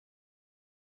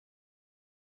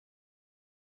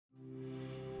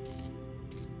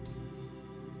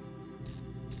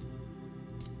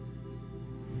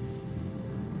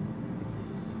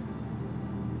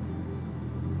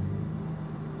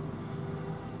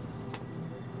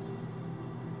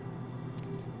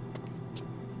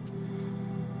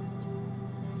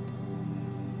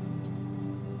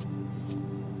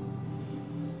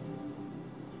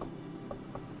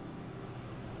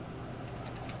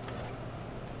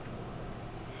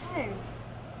Hey,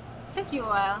 took you a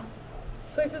while.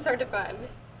 This place is hard to find.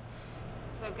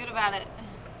 So good about it.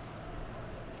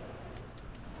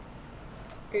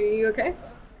 Are you okay?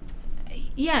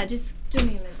 Yeah, just give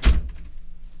me a minute.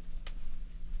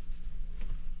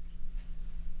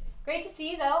 Great to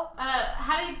see you, though.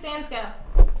 How did exams go?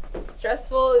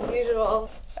 Stressful as usual.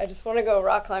 I just want to go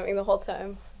rock climbing the whole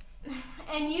time.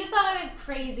 And you thought I was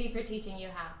crazy for teaching you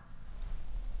how.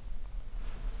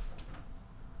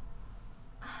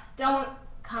 Don't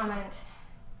comment.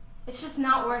 It's just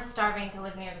not worth starving to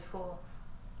live near the school.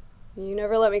 You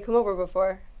never let me come over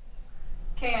before.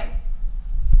 Can't.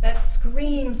 That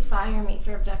screams fire me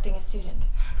for abducting a student.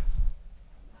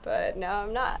 But now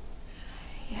I'm not.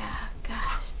 Yeah,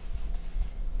 gosh.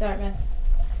 Dartmouth.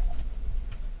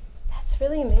 That's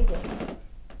really amazing.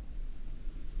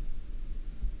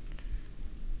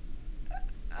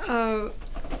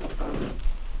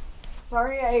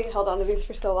 Sorry I held on to these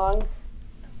for so long.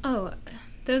 Oh,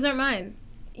 those aren't mine.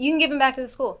 You can give them back to the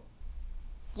school.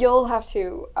 You'll have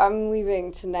to. I'm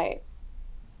leaving tonight.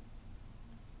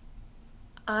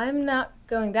 I'm not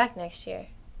going back next year.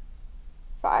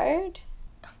 Fired?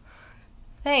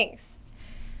 Thanks.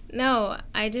 No,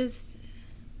 I don't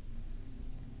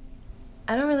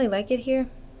really like it here.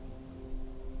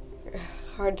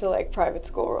 Hard to like private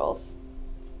school rules.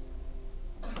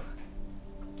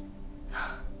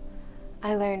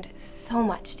 I learned so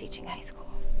much teaching high school.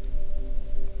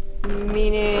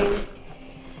 Meaning?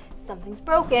 Something's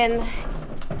broken.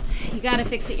 You gotta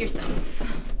fix it yourself.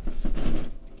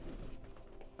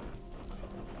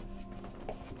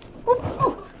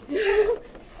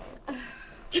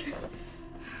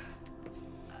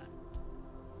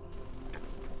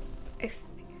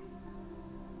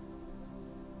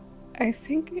 I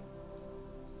think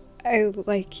I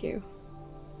like you.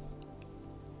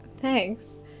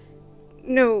 Thanks.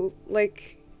 No,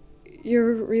 like,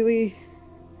 you're really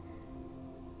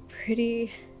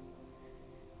pretty.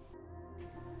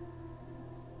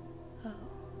 Oh.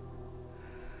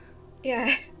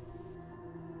 Yeah.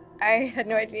 I had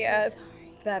no idea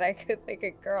that I could like a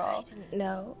girl. I didn't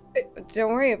know.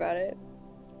 Don't worry about it.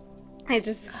 I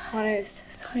just wanted I'm so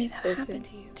sorry that happened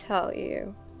to you. tell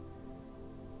you.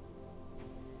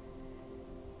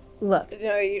 Look.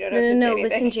 No, you don't have to say anything.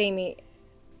 Listen, Jamie.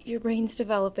 Your brain's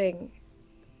developing.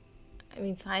 I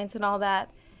mean, science and all that.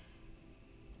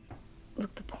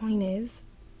 Look, the point is,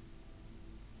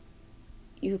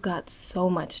 you've got so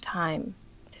much time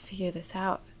to figure this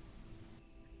out.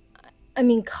 I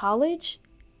mean, college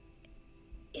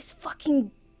is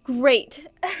fucking great.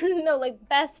 No, like,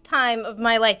 best time of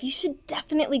my life. You should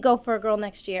definitely go for a girl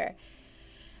next year.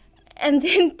 And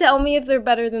then tell me if they're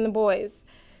better than the boys.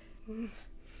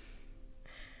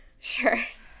 Sure.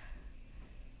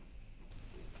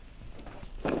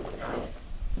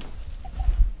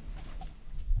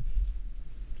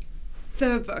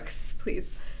 The books,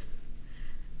 please.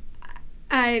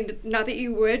 Not that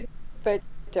you would, but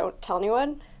don't tell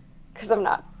anyone, because I'm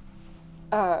not.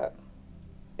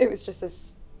 It was just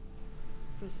this.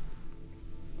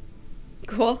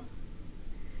 Cool.